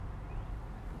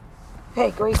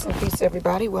Hey, grace and peace,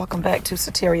 everybody. Welcome back to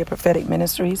Soteria Prophetic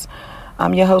Ministries.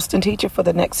 I'm your host and teacher for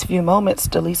the next few moments,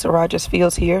 Delisa Rogers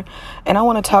Fields here, and I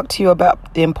want to talk to you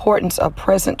about the importance of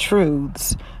present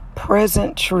truths.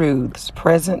 Present truths. Where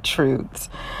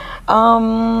do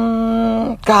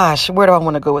I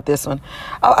want to go with this one?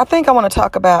 I think I want to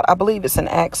talk about, I believe it's in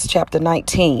Acts chapter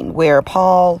 19, where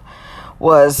Paul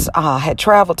had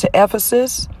traveled to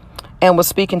Ephesus and was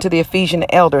speaking to the Ephesian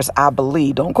elders, I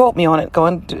believe. Don't quote me on it. Go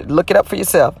and look it up for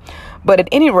yourself. But at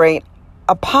any rate,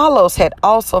 Apollos had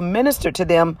also ministered to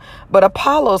them. But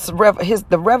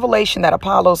the revelation that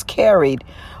Apollos carried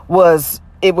was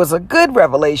a good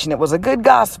revelation. It was a good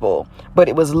gospel, but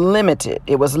it was limited.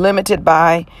 It was limited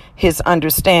by his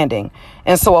understanding.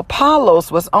 And so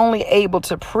Apollos was only able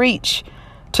to preach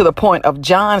to the point of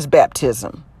John's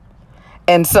baptism.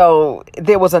 And so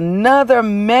there was another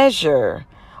measure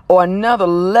or another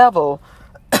level,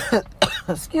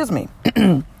 excuse me,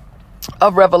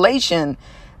 of revelation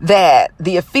that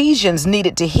the Ephesians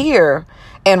needed to hear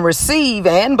and receive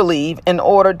and believe in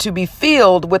order to be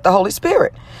filled with the Holy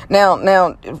Spirit.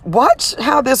 Now, watch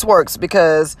how this works,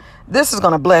 because this is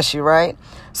going to bless you, right?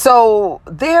 So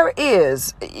there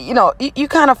is, you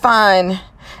kind of find,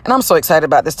 and I'm so excited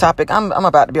about this topic. I'm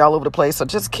about to be all over the place. So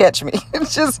just catch me.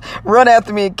 Just run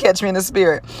after me and catch me in the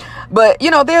spirit. But,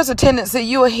 there's a tendency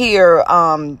you'll hear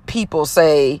people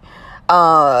say,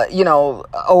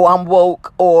 oh, I'm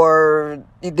woke, or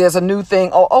there's a new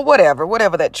thing, or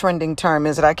whatever that trending term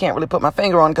is that I can't really put my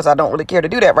finger on because I don't really care to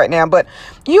do that right now. But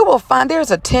you will find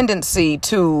there's a tendency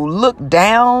to look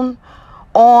down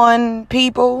on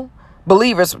people,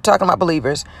 believers, we're talking about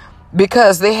believers,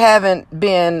 because they haven't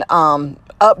been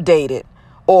updated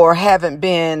or haven't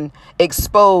been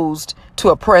exposed to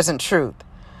a present truth.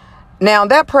 Now,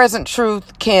 that present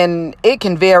truth can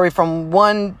vary from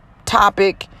one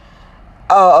topic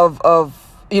of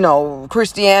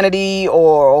Christianity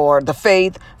or the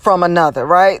faith from another,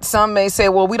 right? Some may say,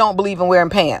 well, we don't believe in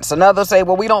wearing pants. Another say,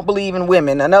 well, we don't believe in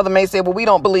women. Another may say, well, we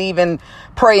don't believe in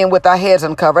praying with our heads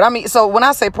uncovered. So when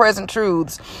I say present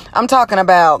truths, I'm talking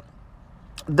about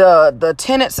the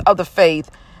tenets of the faith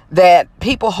that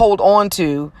people hold on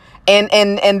to,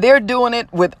 and they're doing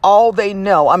it with all they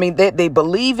know. I mean, they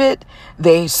believe it,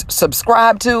 they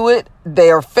subscribe to it,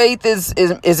 their faith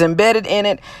is embedded in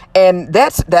it, and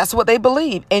that's what they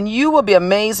believe. And you will be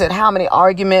amazed at how many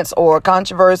arguments or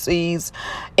controversies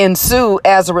ensue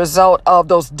as a result of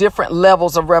those different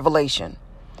levels of revelation.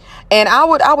 And I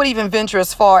would even venture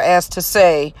as far as to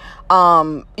say,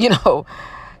 the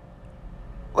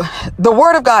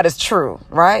word of God is true,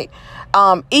 right?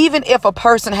 Even if a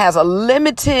person has a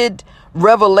limited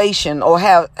revelation or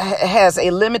has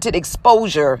a limited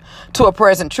exposure to a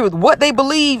present truth, what they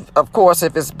believe, of course,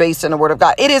 if it's based in the word of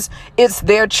God, it's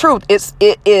their truth.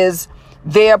 It is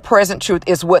their present truth.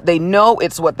 It's what they know.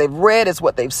 It's what they've read. It's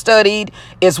what they've studied.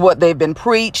 It's what they've been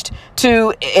preached to.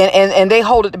 And they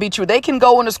hold it to be true. They can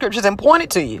go in the scriptures and point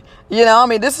it to you.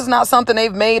 This is not something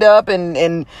they've made up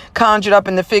and conjured up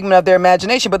in the figment of their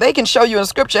imagination, but they can show you in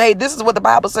scripture, hey, this is what the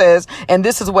Bible says, and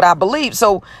this is what I believe.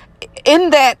 So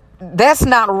in that's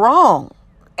not wrong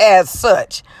as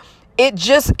such.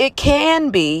 It can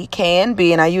be,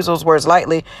 and I use those words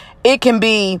lightly, it can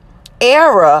be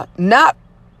error, not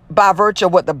by virtue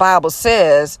of what the Bible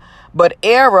says, but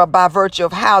error by virtue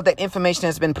of how that information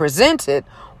has been presented,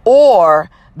 or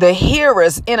the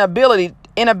hearer's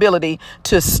inability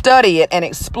to study it and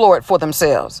explore it for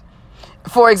themselves.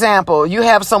 For example, you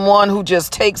have someone who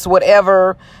just takes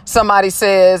whatever somebody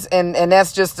says, and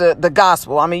that's just the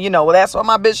gospel. Well, that's what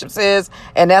my bishop says,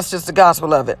 and that's just the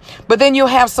gospel of it. But then you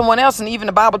have someone else, and even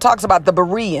the Bible talks about the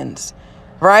Bereans,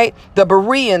 right? The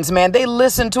Bereans, man, they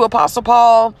listened to Apostle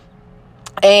Paul,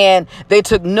 and they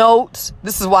took notes.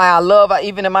 This is why I love,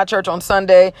 even in my church on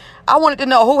Sunday, I wanted to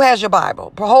know, who has your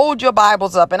Bible? Hold your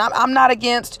Bibles up. And I'm not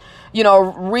against,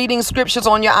 reading scriptures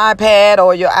on your iPad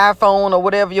or your iPhone or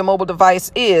whatever your mobile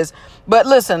device is. But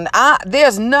listen,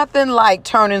 there's nothing like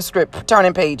turning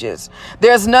pages.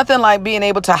 There's nothing like being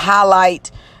able to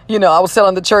highlight. I was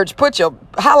telling the church,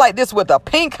 highlight this with a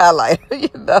pink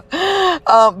highlighter,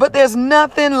 but there's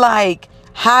nothing like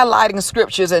highlighting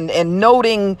scriptures and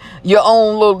noting your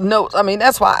own little notes.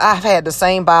 That's why I've had the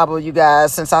same Bible, you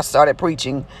guys, since I started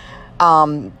preaching.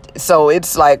 So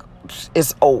it's like,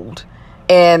 it's old.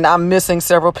 And I'm missing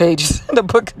several pages in the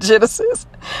book of Genesis.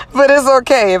 But it's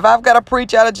okay. If I've got to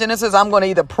preach out of Genesis, I'm going to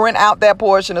either print out that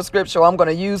portion of scripture, or I'm going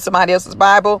to use somebody else's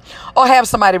Bible, or have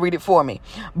somebody read it for me.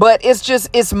 But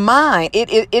it's mine.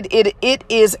 It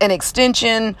is an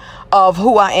extension of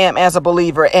who I am as a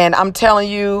believer. And I'm telling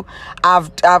you,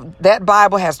 that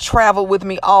Bible has traveled with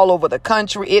me all over the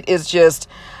country. It is just,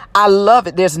 I love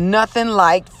it. There's nothing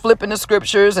like flipping the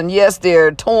scriptures, and yes,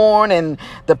 they're torn and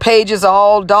the pages are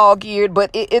all dog-eared, but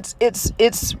it's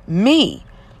me,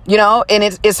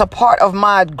 and it's a part of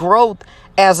my growth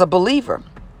as a believer.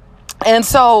 And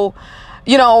so,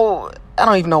 I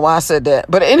don't even know why I said that,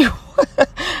 but anyway,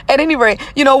 at any rate,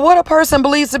 what a person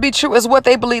believes to be true is what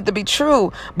they believe to be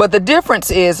true. But the difference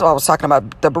is, I was talking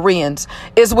about the Bereans,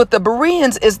 is with the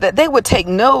Bereans is that they would take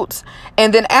notes.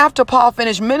 And then after Paul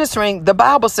finished ministering, the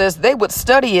Bible says they would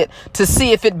study it to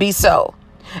see if it be so.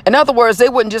 In other words, they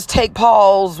wouldn't just take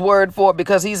Paul's word for it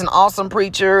because he's an awesome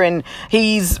preacher and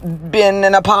he's been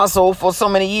an apostle for so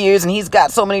many years and he's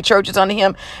got so many churches under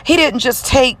him. They didn't just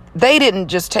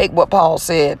take what Paul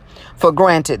said for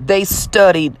granted. They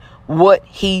studied what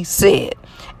he said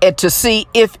and to see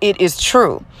if it is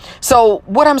true. So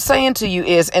what I'm saying to you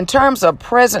is, in terms of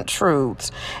present truths,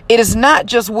 it is not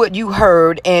just what you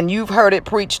heard and you've heard it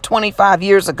preached 25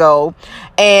 years ago.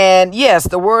 And yes,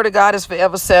 the word of God is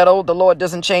forever settled. The Lord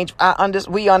doesn't change.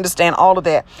 We understand all of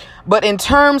that. But in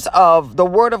terms of the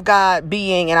word of God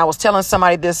being, and I was telling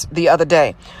somebody this the other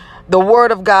day, the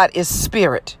word of God is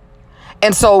spirit.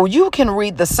 And so you can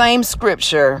read the same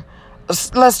scripture.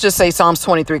 Let's just say Psalms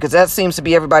 23, because that seems to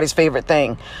be everybody's favorite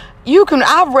thing.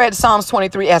 I've read Psalms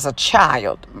 23 as a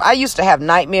child. I used to have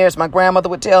nightmares. My grandmother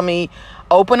would tell me,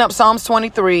 open up Psalms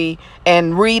 23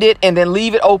 and read it and then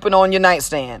leave it open on your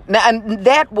nightstand. Now, and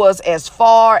that was as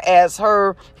far as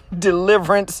her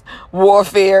deliverance,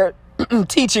 warfare,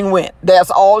 teaching went. That's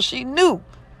all she knew,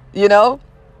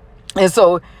 And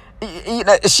so,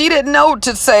 she didn't know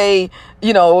to say,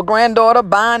 granddaughter,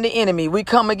 bind the enemy. We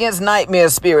come against nightmare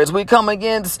spirits. We come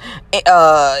against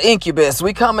incubus.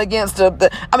 We come against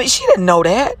she didn't know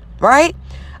that, right?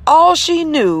 All she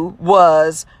knew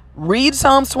was read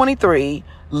Psalms 23,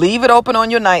 leave it open on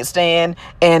your nightstand,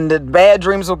 and the bad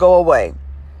dreams will go away.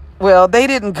 Well, they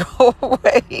didn't go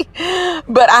away,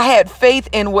 but I had faith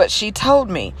in what she told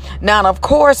me. Now, of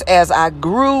course, as I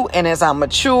grew and as I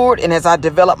matured and as I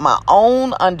developed my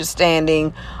own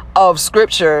understanding of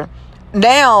scripture,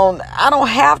 now I don't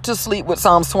have to sleep with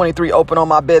Psalms 23 open on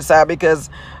my bedside, because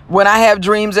when I have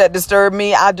dreams that disturb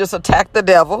me, I just attack the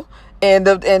devil and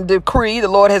decree the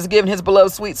Lord has given his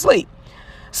beloved sweet sleep.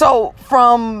 So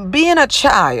from being a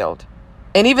child,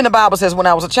 and even the Bible says, when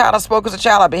I was a child, I spoke as a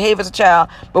child, I behaved as a child.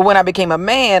 But when I became a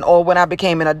man, or when I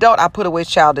became an adult, I put away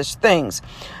childish things.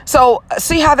 So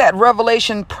see how that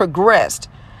revelation progressed.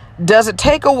 Does it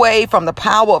take away from the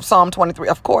power of Psalm 23?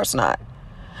 Of course not.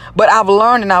 But I've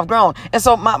learned and I've grown. And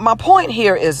so my point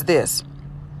here is this.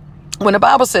 When the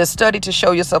Bible says, study to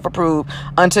show yourself approved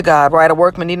unto God, right? A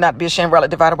workman need not be ashamed, rightly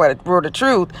divided by the word of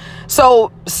truth.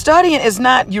 So studying is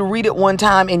not you read it one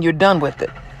time and you're done with it.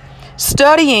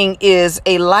 Studying is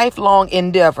a lifelong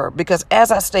endeavor, because as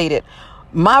I stated,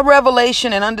 my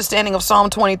revelation and understanding of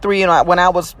Psalm 23 when I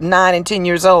was 9 and 10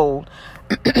 years old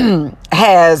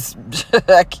has,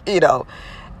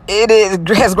 it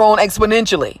has grown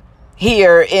exponentially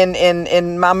here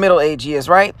in my middle age years,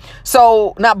 right?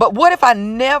 So now, but what if I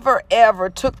never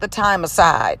ever took the time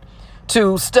aside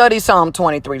to study Psalm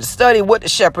 23, to study what the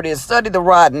shepherd is, study the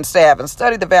rod and staff, and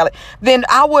study the valley? Then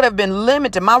I would have been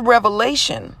limited. My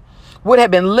revelation would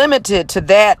have been limited to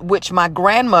that which my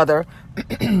grandmother,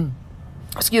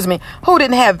 excuse me, who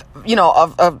didn't have,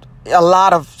 a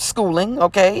lot of schooling.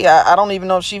 Okay. I don't even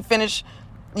know if she finished,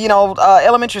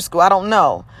 elementary school. I don't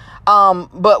know.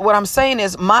 But what I'm saying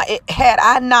is had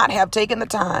I not have taken the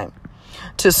time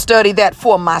to study that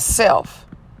for myself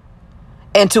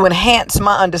and to enhance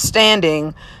my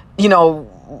understanding,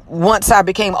 once I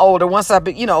became older, once I,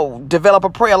 developed a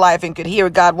prayer life and could hear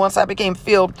God, once I became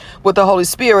filled with the Holy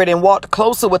Spirit and walked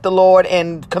closer with the Lord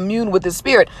and communed with His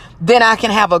Spirit, then I can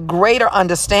have a greater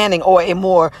understanding, or a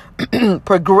more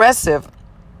progressive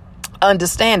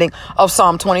understanding of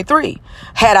Psalm 23.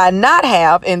 Had I not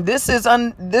have, and this is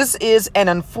an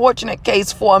unfortunate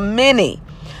case for many,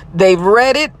 they've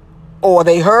read it or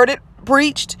they heard it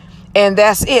preached, and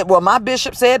that's it. Well, my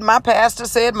bishop said, my pastor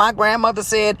said, my grandmother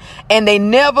said, and they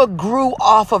never grew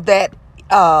off of that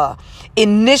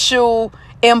initial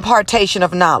impartation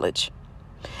of knowledge.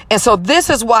 And so this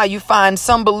is why you find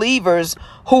some believers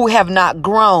who have not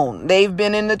grown. They've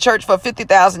been in the church for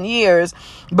 50,000 years,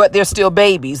 but they're still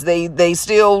babies. They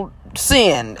still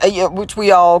sin, which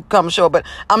we all come short. But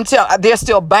they're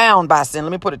still bound by sin.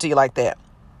 Let me put it to you like that.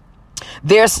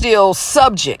 They're still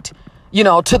subject,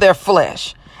 to their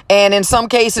flesh. And in some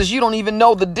cases, you don't even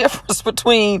know the difference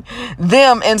between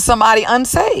them and somebody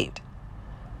unsaved.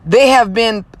 They have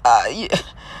been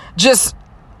just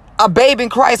a babe in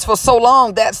Christ for so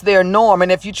long, that's their norm.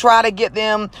 And if you try to get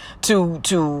them to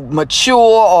mature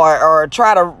or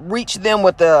try to reach them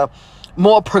with a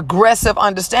more progressive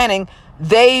understanding,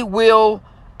 they'll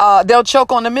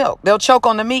choke on the milk. They'll choke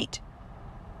on the meat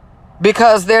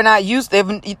because they're not used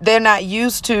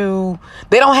to,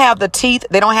 they don't have the teeth.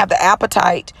 They don't have the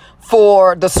appetite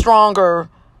for the stronger,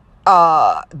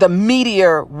 the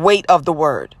meatier weight of the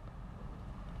word.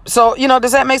 So,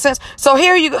 does that make sense? So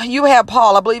here you have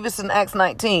Paul, I believe it's in Acts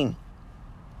 19.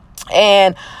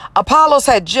 And Apollos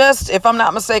had just, if I'm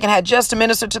not mistaken, to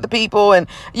minister to the people. And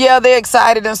they're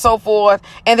excited and so forth.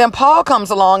 And then Paul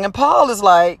comes along and Paul is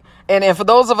like, and for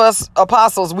those of us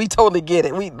apostles, we totally get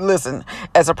it. We listen,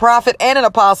 as a prophet and an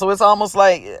apostle, it's almost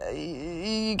like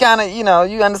you kind of,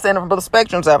 you understand it from both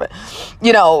spectrums of it.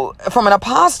 From an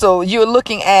apostle, you're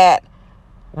looking at,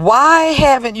 why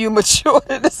haven't you matured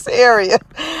in this area?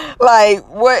 Like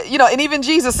what, and even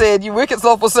Jesus said, you wicked,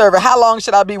 slothful servant, how long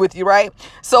should I be with you? Right.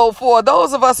 So for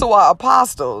those of us who are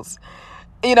apostles,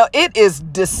 it is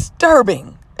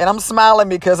disturbing. And I'm smiling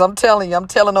because I'm telling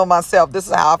on myself. This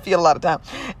is how I feel a lot of times.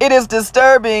 It is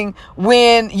disturbing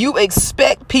when you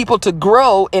expect people to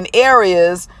grow in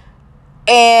areas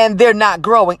and they're not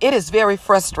growing. It is very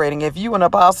frustrating. If you an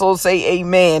apostle, say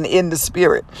amen in the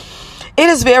spirit. It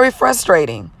is very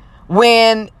frustrating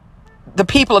when the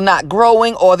people are not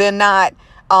growing or they're not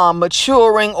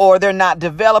maturing or they're not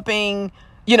developing,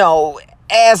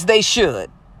 as they should.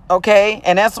 Okay.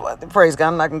 And that's what, praise God,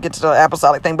 I'm not going to get to the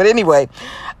apostolic thing. But anyway,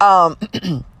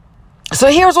 so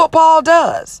here's what Paul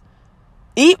does.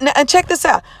 And check this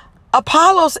out.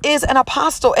 Apollos is an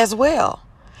apostle as well.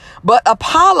 But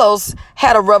Apollos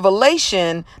had a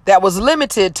revelation that was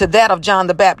limited to that of John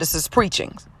the Baptist's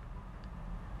preachings.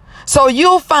 So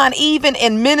you'll find even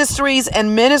in ministries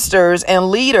and ministers and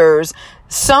leaders,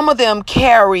 some of them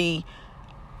carry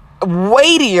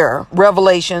weightier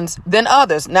revelations than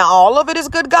others. Now, all of it is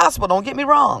good gospel. Don't get me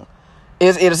wrong.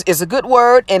 It's a good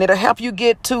word and it'll help you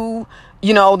get to,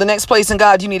 the next place in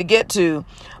God you need to get to.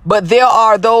 But there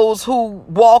are those who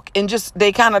walk and just,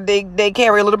 they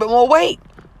carry a little bit more weight.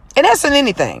 And that's in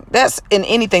anything.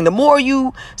 The more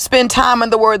you spend time in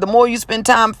the word, the more you spend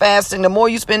time fasting, the more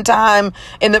you spend time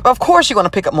of course you're going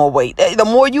to pick up more weight. The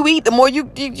more you eat, the more you're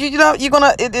going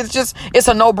to, it's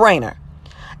a no brainer.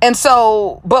 And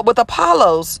so, but with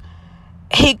Apollos,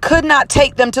 he could not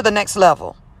take them to the next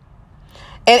level.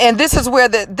 And this is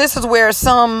where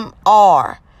some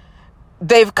are.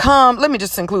 They've come, let me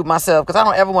just include myself because I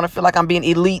don't ever want to feel like I'm being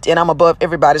elite and I'm above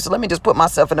everybody. So let me just put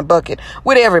myself in a bucket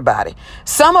with everybody.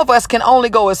 Some of us can only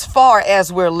go as far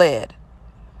as we're led.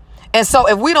 And so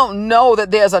if we don't know that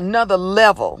there's another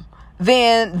level,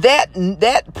 then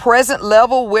that present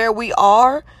level where we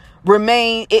are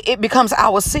it becomes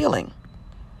our ceiling.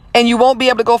 And you won't be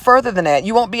able to go further than that.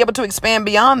 You won't be able to expand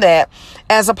beyond that,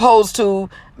 as opposed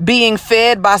to being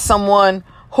fed by someone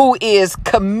who is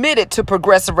committed to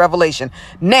progressive revelation.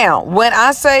 Now, when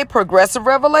I say progressive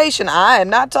revelation, I am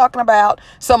not talking about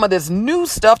some of this new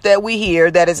stuff that we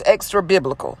hear that is extra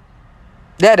biblical.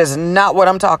 That is not what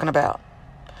I'm talking about.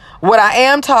 What I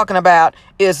am talking about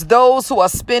is those who are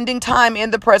spending time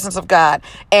in the presence of God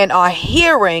and are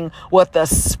hearing what the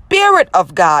Spirit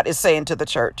of God is saying to the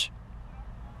church.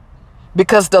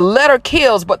 Because the letter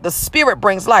kills, but the Spirit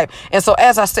brings life. And so,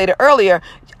 as I stated earlier,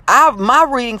 my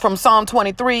reading from Psalm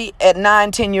 23 at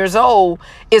 9-10 years old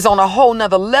is on a whole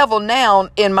nother level now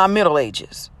in my middle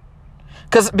ages.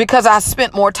 Because I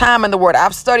spent more time in the word.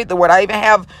 I've studied the word. I even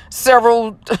have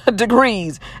several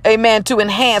degrees, amen, to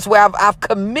enhance where I've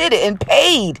committed and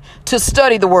paid to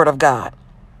study the word of God,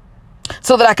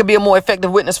 so that I could be a more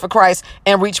effective witness for Christ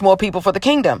and reach more people for the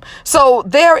kingdom. So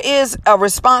there is a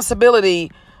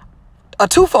responsibility, a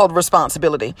twofold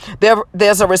responsibility.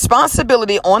 There's a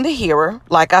responsibility on the hearer.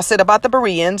 Like I said about the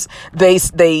Bereans,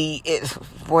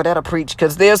 that'll preach,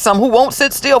 because there's some who won't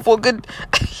sit still for a good,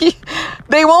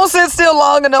 they won't sit still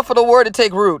long enough for the word to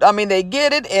take root. I mean, they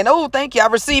get it and, oh, thank you, I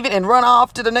receive it, and run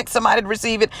off to the next somebody to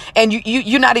receive it. And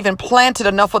you're not even planted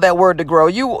enough for that word to grow.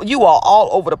 You are all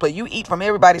over the place. You eat from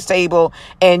everybody's table,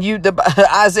 and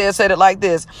Isaiah said it like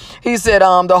this. He said,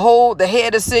 the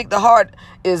head is sick, the heart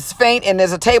is faint, and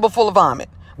there's a table full of vomit,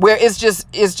 where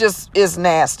it's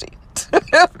nasty.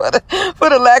 For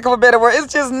the lack of a better word,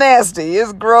 it's just nasty.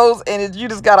 It's gross, and you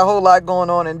just got a whole lot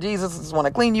going on, and Jesus just want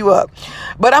to clean you up.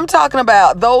 But I'm talking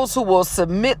about those who will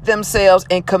submit themselves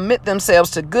and commit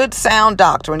themselves to good sound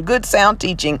doctrine, good sound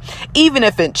teaching, even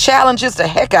if it challenges the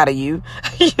heck out of you.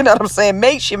 You know what I'm saying?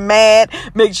 Makes you mad,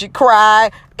 makes you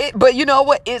cry. but you know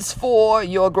what? It's for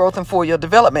your growth and for your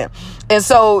development. And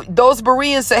so those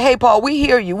Bereans say, hey, Paul, we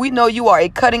hear you. We know you are a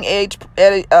cutting edge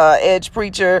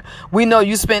preacher. We know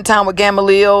you spent time with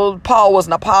Gamaliel. Paul was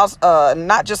an apostle,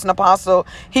 not just an apostle.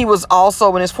 He was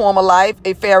also in his former life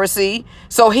a Pharisee.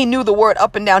 So he knew the word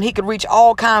up and down. He could reach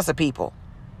all kinds of people.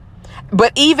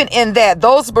 But even in that,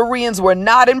 those Bereans were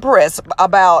not impressed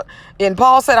about, and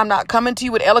Paul said, I'm not coming to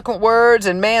you with eloquent words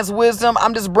and man's wisdom.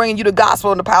 I'm just bringing you the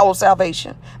gospel and the power of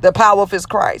salvation, the power of his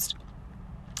Christ.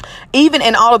 Even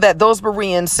in all of that, those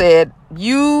Bereans said,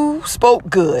 you spoke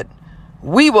good.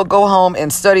 We will go home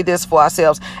and study this for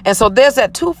ourselves. And so there's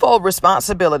that twofold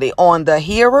responsibility on the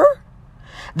hearer,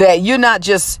 that you're not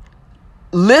just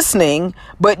listening,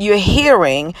 but you're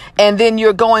hearing, and then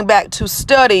you're going back to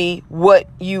study what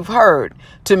you've heard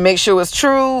to make sure it's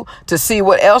true, to see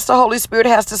what else the Holy Spirit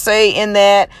has to say in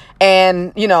that,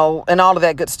 and, you know, and all of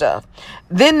that good stuff.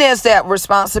 Then there's that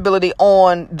responsibility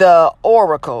on the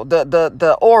oracle,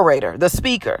 the orator, the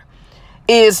speaker,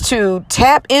 is to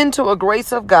tap into a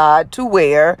grace of God to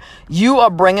where you are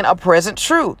bringing a present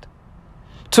truth,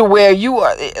 to where you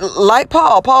are like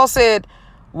Paul said,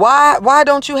 why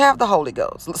don't you have the Holy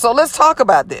Ghost? So let's talk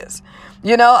about this.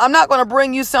 You know, I'm not going to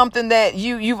bring you something that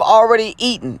you've already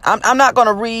eaten. I'm not going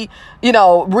to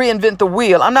reinvent the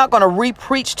wheel. I'm not going to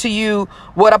re-preach to you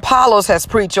what Apollos has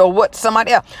preached or what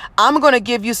somebody else. I'm going to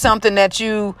give you something that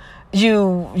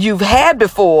you've had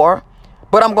before,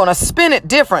 but I'm going to spin it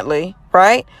differently,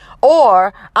 right?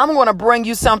 Or I'm going to bring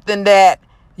you something that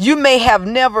you may have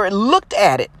never looked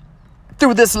at it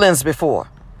through this lens before.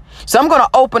 So I'm going to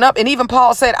open up. And even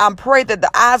Paul said, I pray that the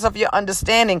eyes of your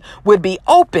understanding would be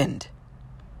opened.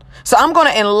 So I'm going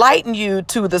to enlighten you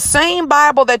to the same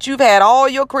Bible that you've had all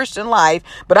your Christian life,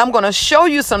 but I'm going to show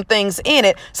you some things in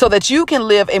it so that you can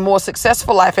live a more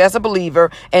successful life as a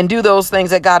believer and do those things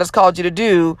that God has called you to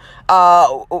do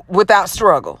without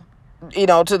struggle, you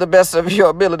know, to the best of your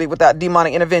ability, without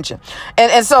demonic intervention.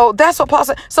 And so that's what Paul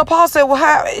said. So Paul said, well,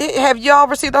 have y'all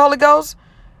received the Holy Ghost?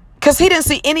 Because he didn't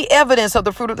see any evidence of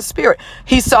the fruit of the Spirit.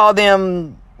 He saw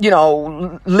them, you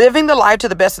know, living the life to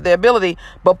the best of their ability.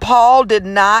 But Paul did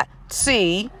not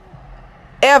see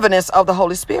evidence of the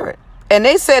Holy Spirit. And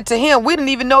they said to him, we didn't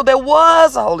even know there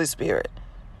was a Holy Spirit.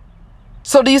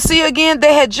 So do you see again,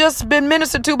 they had just been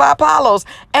ministered to by Apollos,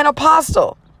 an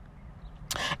apostle.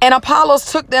 And Apollos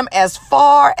took them as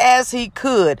far as he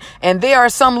could. And there are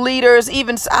some leaders,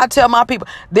 even I tell my people,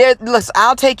 listen,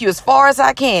 I'll take you as far as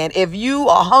I can. If you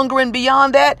are hungering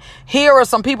beyond that, here are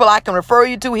some people I can refer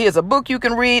you to. Here's a book you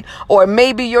can read, or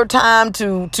maybe your time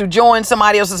to join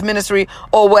somebody else's ministry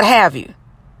or what have you.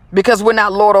 Because we're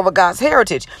not Lord over God's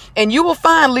heritage. And you will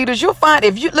find leaders,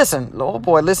 if you listen, Lord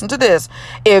boy, listen to this.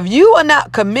 If you are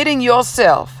not committing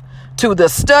yourself to the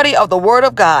study of the word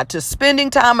of God, to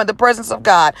spending time in the presence of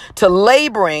God, to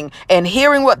laboring and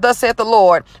hearing what thus saith the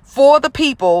Lord for the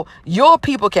people, your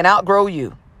people can outgrow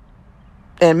you.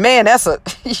 And man,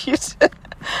 you're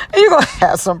going to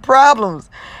have some problems.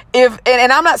 And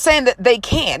I'm not saying that they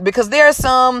can't, because there are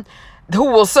some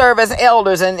who will serve as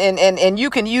elders and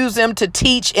you can use them to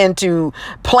teach and to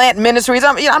plant ministries.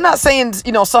 I'm not saying,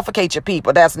 suffocate your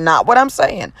people. That's not what I'm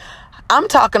saying. I'm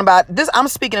talking about this. I'm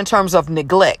speaking in terms of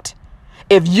neglect.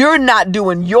 If you're not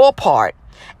doing your part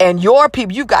and your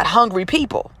people, you've got hungry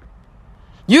people.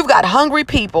 You've got hungry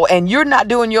people and you're not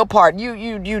doing your part.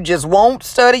 You just won't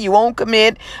study. You won't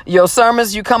commit. Your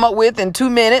sermons you come up with in 2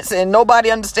 minutes and nobody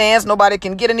understands. Nobody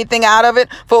can get anything out of it.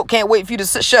 Folk can't wait for you to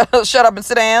shut up and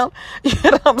sit down. You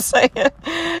know what I'm saying?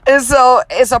 And so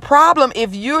it's a problem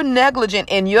if you're negligent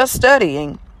in your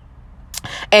studying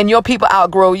and your people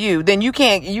outgrow you. Then you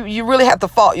can't, you really have to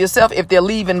fault yourself if they're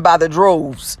leaving by the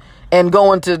droves and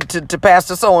going to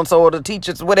pastor so-and-so or the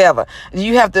teachers, whatever.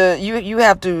 You have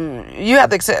to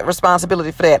accept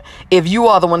responsibility for that if you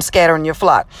are the one scattering your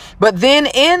flock. But then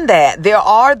in that, there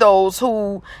are those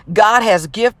who God has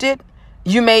gifted.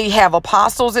 You may have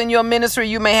apostles in your ministry.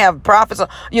 You may have prophets,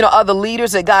 other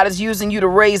leaders that God is using you to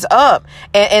raise up.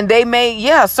 And they may,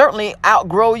 certainly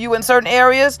outgrow you in certain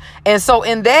areas. And so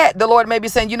in that, the Lord may be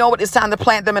saying, you know what, it's time to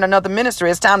plant them in another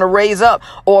ministry. It's time to raise up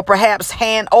or perhaps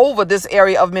hand over this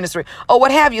area of ministry or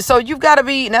what have you. So you've got to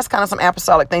be, and that's kind of some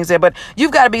apostolic things there, but you've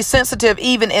got to be sensitive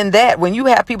even in that when you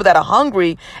have people that are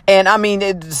hungry. And I mean,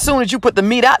 as soon as you put the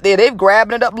meat out there, they're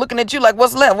grabbing it up, looking at you like,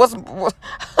 what's left?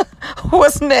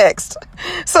 What's next?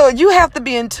 So you have to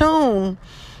be in tune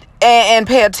and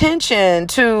pay attention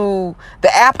to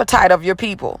the appetite of your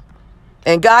people.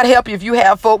 And God help you if you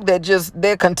have folk that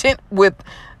they're content with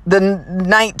the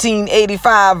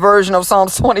 1985 version of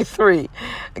Psalms 23.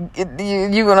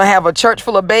 You're going to have a church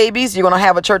full of babies. You're going to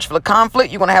have a church full of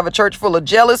conflict. You're going to have a church full of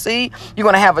jealousy. You're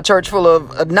going to have a church full of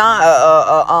what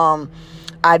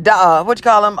you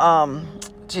call them?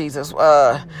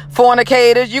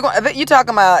 Fornicators. You're talking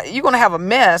about, you're going to have a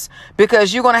mess,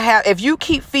 because you're going to have, if you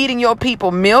keep feeding your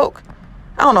people milk,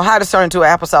 I don't know how to turn into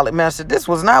an apostolic message. This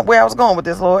was not where I was going with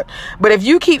this, Lord. But if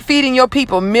you keep feeding your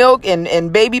people milk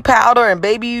and baby powder and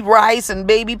baby rice and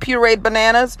baby pureed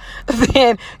bananas,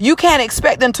 then you can't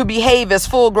expect them to behave as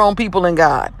full-grown people in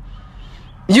God.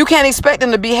 You can't expect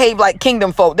them to behave like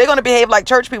kingdom folk. They're going to behave like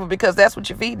church people, because that's what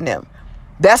you're feeding them.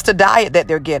 That's the diet that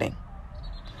they're getting.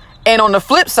 And on the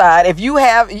flip side, if you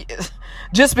have,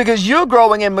 just because you're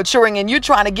growing and maturing and you're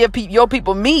trying to give your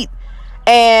people meat,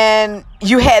 and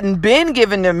you hadn't been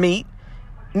giving them meat,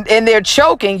 and they're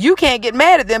choking, you can't get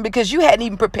mad at them, because you hadn't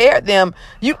even prepared them.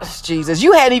 You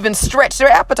hadn't even stretched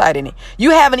their appetite any. You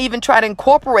haven't even tried to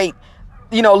incorporate,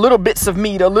 little bits of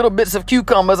meat or little bits of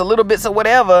cucumbers or little bits of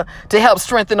whatever to help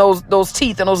strengthen those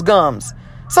teeth and those gums.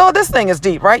 So this thing is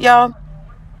deep, right, y'all?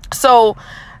 So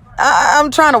I'm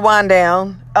trying to wind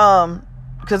down,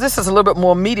 because this is a little bit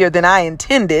more meatier than I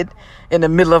intended in the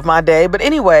middle of my day. But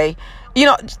anyway,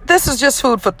 this is just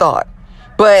food for thought.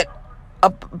 But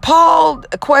Paul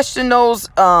questioned those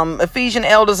Ephesian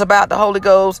elders about the Holy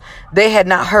Ghost. They had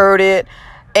not heard it.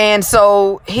 And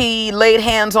so he laid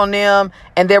hands on them,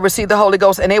 and they received the Holy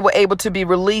Ghost, and they were able to be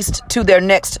released to their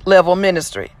next level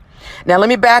ministry. Now, let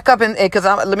me back up,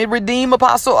 let me redeem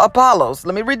Apostle Apollos.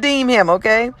 Let me redeem him,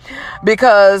 okay?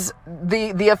 Because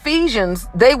the Ephesians,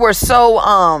 they were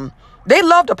so... They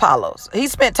loved Apollos. He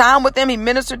spent time with them. He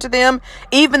ministered to them,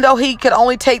 even though he could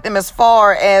only take them as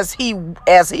far as he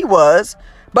was.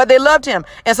 But they loved him.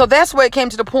 And so that's where it came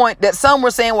to the point that some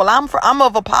were saying, well, I'm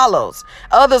of Apollos.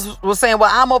 Others were saying, well,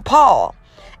 I'm of Paul.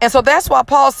 And so that's why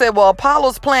Paul said, well,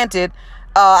 Apollos planted,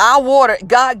 I watered,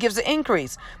 God gives the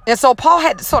increase. And so Paul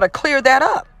had to sort of clear that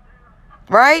up.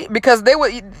 Right? Because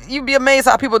you'd be amazed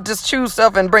how people just choose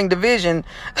stuff and bring division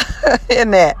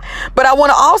in that. But I want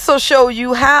to also show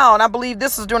you how, and I believe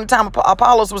this is during the time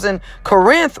Apollos was in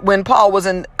Corinth when Paul was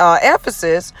in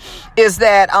Ephesus, is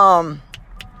that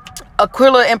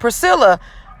Aquila and Priscilla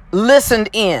listened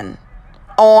in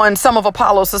on some of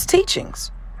Apollos'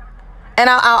 teachings. And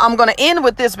I'm going to end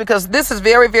with this, because this is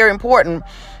very, very important.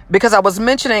 Because I was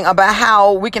mentioning about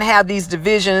how we can have these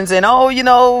divisions and,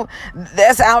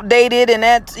 that's outdated and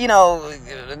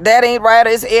that ain't right,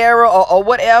 it's error or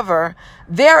whatever.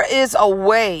 There is a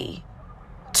way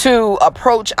to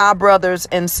approach our brothers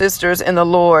and sisters in the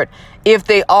Lord if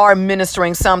they are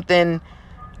ministering something.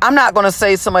 I'm not going to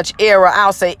say so much error,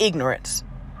 I'll say ignorance.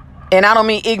 And I don't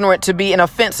mean ignorant to be an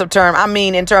offensive term. I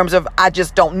mean in terms of I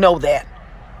just don't know that,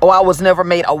 or I was never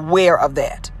made aware of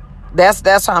that.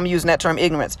 That's how I'm using that term,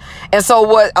 ignorance. And so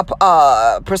what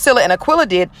Priscilla and Aquila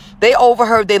did, they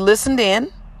overheard, they listened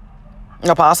in.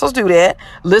 Apostles do that.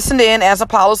 Listened in as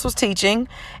Apollos was teaching.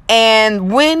 And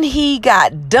when he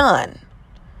got done,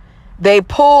 they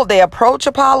approached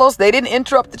Apollos. They didn't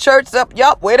interrupt the church.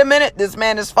 Wait a minute. This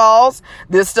man is false.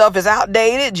 This stuff is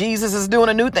outdated. Jesus is doing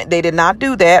a new thing. They did not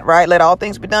do that, right? Let all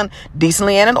things be done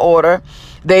decently and in order.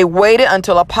 They waited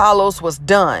until Apollos was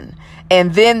done.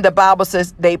 And then the Bible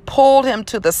says they pulled him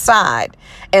to the side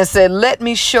and said, let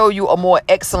me show you a more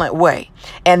excellent way.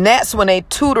 And that's when they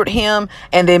tutored him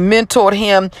and they mentored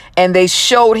him and they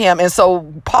showed him. And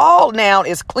so Paul now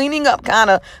is cleaning up kind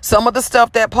of some of the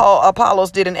stuff that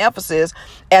Apollos did in Ephesus.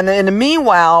 And in the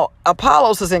meanwhile,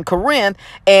 Apollos is in Corinth,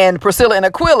 and Priscilla and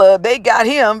Aquila, they got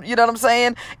him. You know what I'm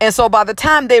saying? And so by the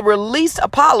time they released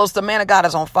Apollos, the man of God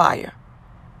is on fire.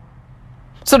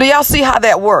 So do y'all see how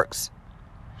that works?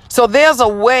 So there's a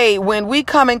way when we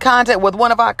come in contact with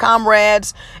one of our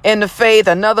comrades in the faith,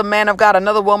 another man of God,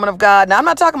 another woman of God. Now, I'm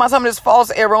not talking about some of this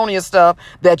false, erroneous stuff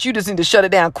that you just need to shut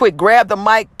it down quick. Grab the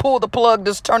mic, pull the plug,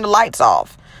 just turn the lights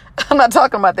off. I'm not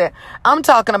talking about that. I'm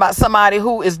talking about somebody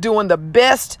who is doing the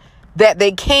best that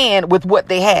they can with what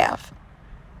they have.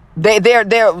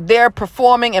 They're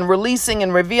performing and releasing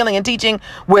and revealing and teaching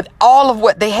with all of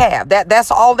what they have.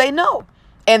 That's all they know.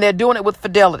 And they're doing it with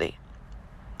fidelity.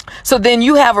 So then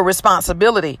you have a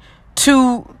responsibility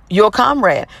to your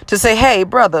comrade to say, hey,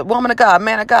 brother, woman of God,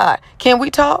 man of God, can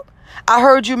we talk? I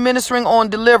heard you ministering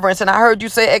on deliverance and I heard you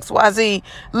say XYZ.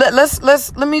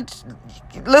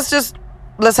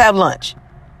 Let's have lunch.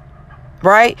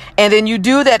 Right. And then you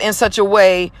do that in such a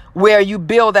way where you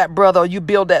build that brother or you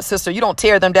build that sister. You don't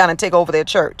tear them down and take over their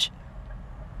church.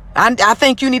 I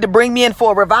think you need to bring me in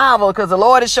for a revival because the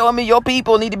Lord is showing me your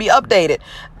people need to be updated.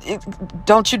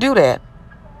 Don't you do that.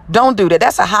 Don't do that.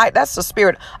 That's the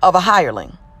spirit of a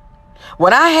hireling.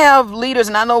 When I have leaders,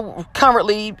 and I know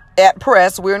currently at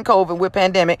press, we're in COVID, we're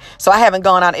pandemic, so I haven't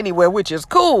gone out anywhere, which is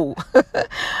cool.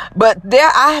 But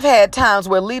I've had times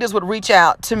where leaders would reach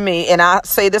out to me, and I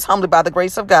say this humbly by the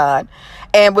grace of God,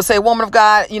 and would say, woman of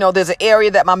God, there's an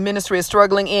area that my ministry is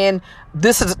struggling in.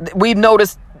 We've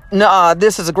noticed,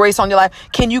 this is a grace on your life.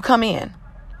 Can you come in?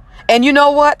 And you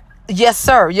know what? Yes,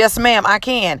 sir. Yes, ma'am, I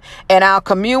can. And I'll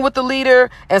commune with the leader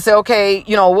and say, okay,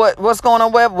 what's going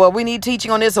on? Well, we need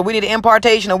teaching on this, or we need an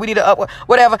impartation, or we need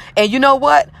whatever. And you know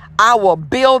what? I will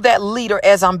build that leader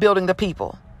as I'm building the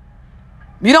people.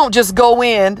 You don't just go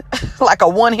in like a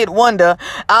one-hit wonder.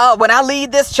 When I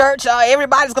lead this church,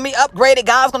 everybody's going to be upgraded.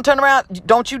 God's going to turn around.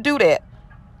 Don't you do that.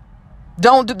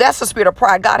 That's the spirit of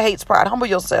pride. God hates pride. Humble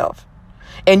yourself.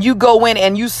 And you go in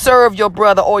and you serve your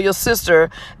brother or your sister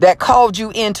that called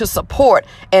you in to support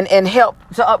and help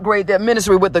to upgrade their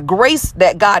ministry with the grace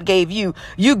that God gave you.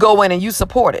 You go in and you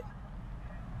support it.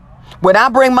 When I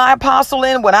bring my apostle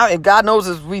in, God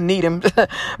knows we need him,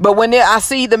 but when I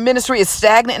see the ministry is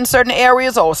stagnant in certain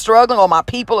areas or struggling, or my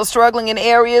people are struggling in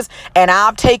areas, and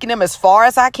I've taken them as far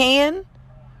as I can,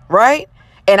 right?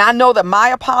 And I know that my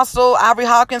apostle, Ivory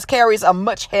Hawkins, carries a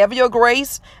much heavier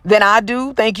grace than I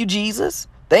do. Thank you, Jesus.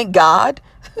 Thank God.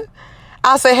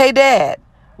 I'll say, hey, Dad,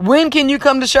 when can you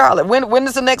come to Charlotte? When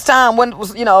is the next time?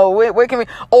 Where can we?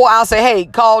 Or I'll say, hey,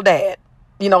 call Dad.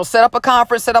 Set up a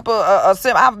conference, set up a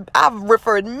I've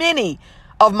referred many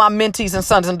of my mentees and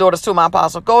sons and daughters to my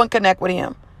apostle. Go and connect with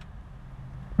him.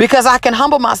 Because I can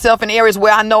humble myself in areas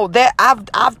where I know that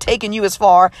I've taken you as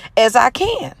far as I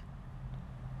can.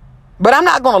 But I'm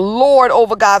not going to lord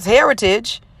over God's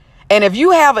heritage. And if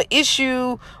you have an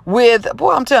issue with,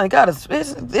 I'm telling you, God,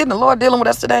 isn't the Lord dealing with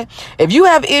us today? If you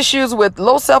have issues with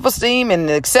low self-esteem and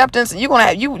acceptance, you'll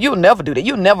never do that.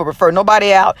 You'll never refer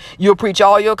nobody out. You'll preach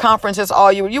all your conferences,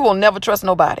 you will never trust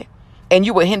nobody, and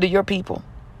you will hinder your people.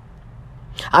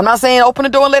 I'm not saying open the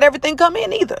door and let everything come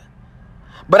in either.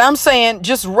 But I'm saying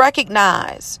just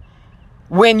recognize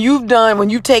when you've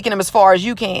taken them as far as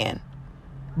you can.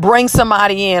 Bring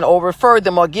somebody in, or refer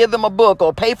them, or give them a book,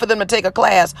 or pay for them to take a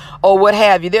class, or what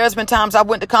have you. There's been times I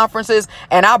went to conferences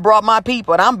and I brought my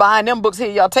people and I'm buying them books.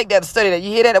 Here, y'all take that and study that. You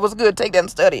hear that? It was good. Take that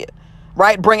and study it.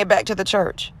 Right? Bring it back to the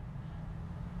church.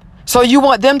 So you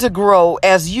want them to grow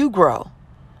as you grow,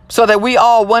 so that we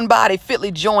all one body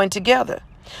fitly joined together.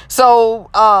 So,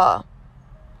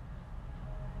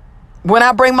 when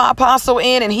I bring my apostle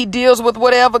in and he deals with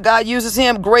whatever, God uses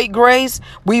him, great grace.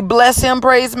 We bless him.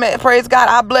 Praise God.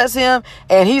 I bless him.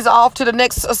 And he's off to the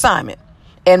next assignment.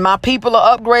 And my people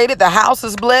are upgraded. The house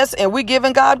is blessed, and we're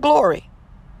giving God glory.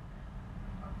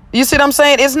 You see what I'm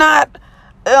saying? It's not,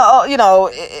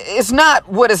 it's not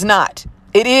what it's not.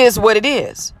 It is what it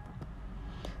is.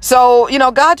 So,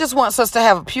 God just wants us to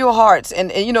have pure hearts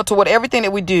and toward everything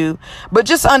that we do. But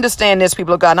just understand this,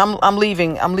 people of God. And I'm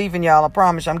leaving y'all. I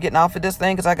promise you, I'm getting off of this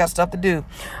thing because I got stuff to do.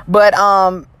 But,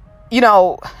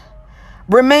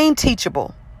 remain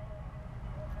teachable.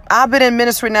 I've been in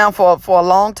ministry now for a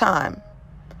long time.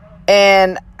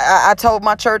 And I told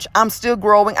my church, I'm still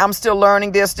growing. I'm still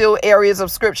learning. There's still areas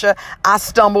of scripture I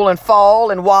stumble and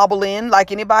fall and wobble in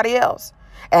like anybody else.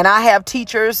 And I have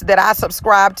teachers that I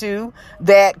subscribe to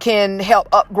that can help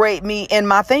upgrade me in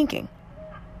my thinking.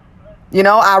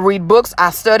 I read books,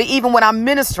 I study, even when I'm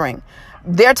ministering.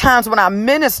 There are times when I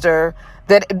minister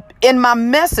that in my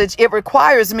message, it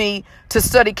requires me to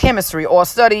study chemistry or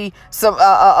study some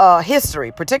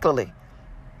history, particularly.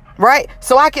 Right?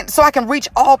 So I can reach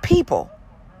all people.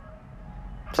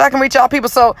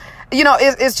 So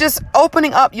it's just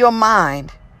opening up your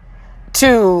mind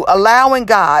to allowing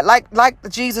God, like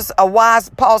Jesus,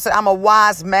 Paul said, I'm a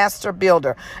wise master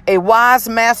builder. A wise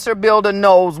master builder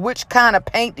knows which kind of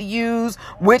paint to use,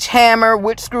 which hammer,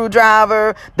 which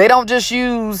screwdriver. They don't just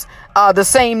use the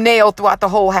same nail throughout the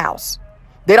whole house.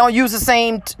 They don't use the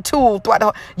same tool throughout the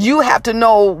whole. You have to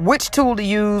know which tool to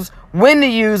use, when to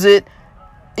use it,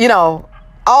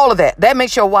 all of that. That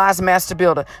makes you a wise master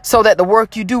builder, so that the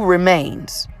work you do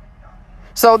remains.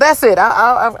 So that's it.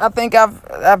 I think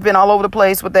I've been all over the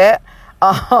place with that.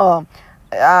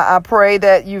 I pray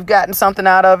that you've gotten something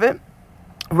out of it,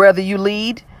 whether you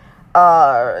lead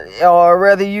or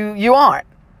whether you aren't.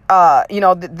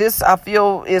 This I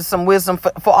feel is some wisdom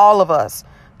for all of us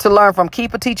to learn from.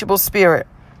 Keep a teachable spirit,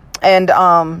 and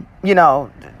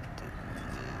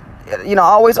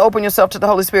always open yourself to the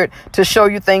Holy Spirit to show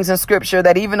you things in scripture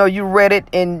that even though you read it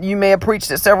and you may have preached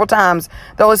it several times,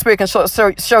 the Holy Spirit can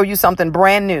show you something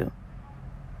brand new.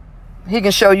 He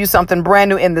can show you something brand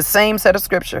new in the same set of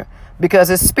scripture because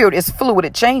his spirit is fluid.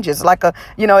 It changes like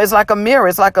it's like a mirror.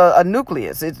 It's like a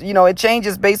nucleus. It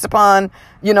changes based upon,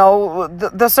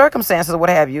 the circumstances or what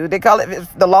have you. They call it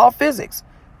the law of physics.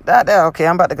 Okay,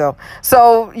 I'm about to go.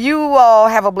 So you all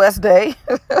have a blessed day.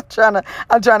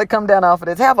 I'm trying to come down off of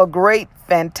this. Have a great,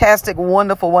 fantastic,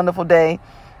 wonderful, wonderful day.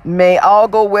 May all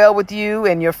go well with you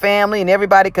and your family and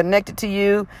everybody connected to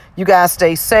you. You guys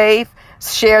stay safe.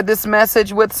 Share this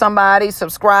message with somebody.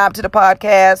 Subscribe to the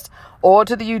podcast or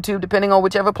to the YouTube, depending on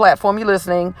whichever platform you're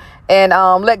listening. And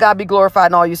let God be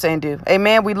glorified in all you say and do.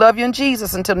 Amen. We love you in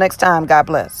Jesus. Until next time, God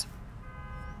bless.